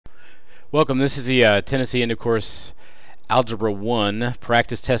Welcome. This is the Tennessee End of Course Algebra 1,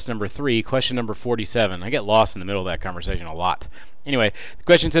 practice test number 3, question number 47. I get lost in the middle of that conversation a lot. Anyway, the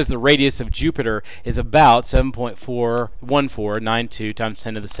question says the radius of Jupiter is about 7.41492 times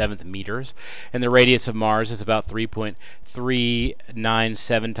 10 to the 7th meters, and the radius of Mars is about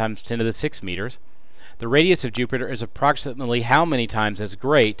 3.397 times 10 to the 6th meters. The radius of Jupiter is approximately how many times as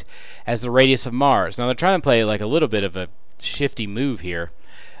great as the radius of Mars? Now they're trying to play like a little bit of a shifty move here.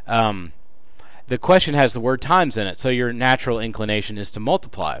 The question has the word times in it, so your natural inclination is to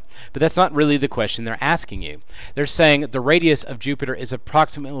multiply. But that's not really the question they're asking you. They're saying the radius of Jupiter is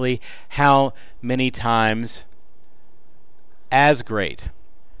approximately how many times as great,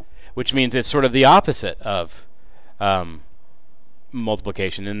 which means it's sort of the opposite of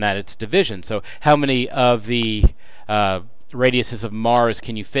multiplication in that it's division. So how many of the radiuses of Mars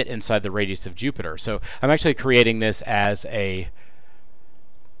can you fit inside the radius of Jupiter? So I'm actually creating this as a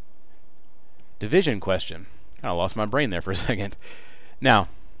division question. I lost my brain there for a second. Now,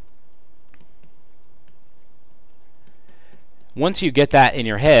 once you get that in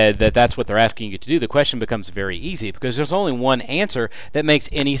your head, that's what they're asking you to do, the question becomes very easy because there's only one answer that makes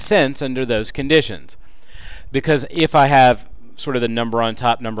any sense under those conditions. Because if I have sort of the number on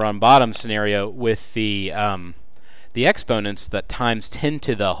top, number on bottom scenario with the exponents that times 10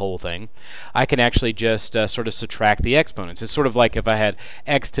 to the whole thing, I can actually just sort of subtract the exponents. It's sort of like if I had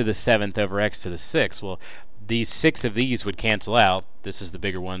x to the 7th over x to the 6th. Well, these 6 of these would cancel out. This is the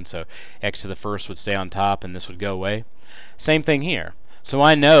bigger one, so x to the 1st would stay on top and this would go away. Same thing here. So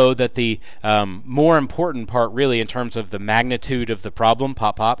I know that the more important part really in terms of the magnitude of the problem,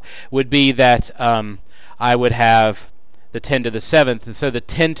 would be that I would have the 10 to the 7th, and so the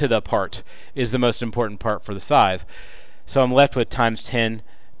 10 to the part is the most important part for the size. So I'm left with times 10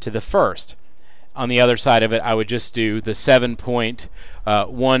 to the 1st. On the other side of it, I would just do the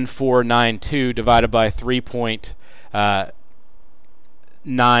 7.1492 divided by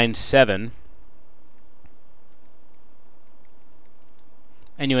 3.97,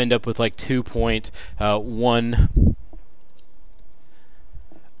 and you end up with like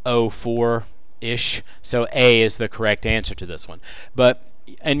 2.104 ish. So A is the correct answer to this one.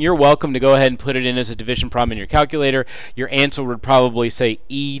 And you're welcome to go ahead and put it in as a division problem in your calculator. Your answer would probably say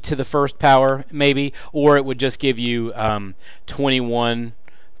e to the 1st power maybe, or it would just give you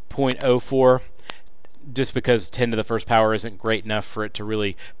 21.04, just because 10 to the 1st power isn't great enough for it to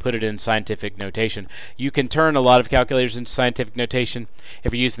really put it in scientific notation. You can turn a lot of calculators into scientific notation.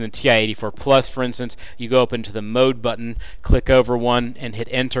 If you're using the TI-84 Plus, for instance, you go up into the mode button, click over one, and hit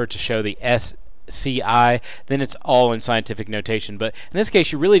enter to show the SCI, then it's all in scientific notation. But in this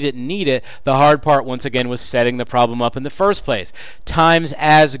case, you really didn't need it. The hard part, once again, was setting the problem up in the first place. Times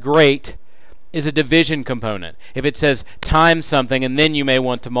as great is a division component. If it says times something, and then you may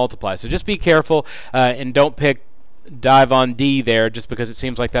want to multiply. So just be careful and don't dive on D there just because it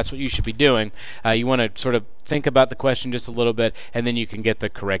seems like that's what you should be doing. You want to sort of think about the question just a little bit, and then you can get the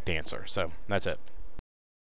correct answer. So that's it.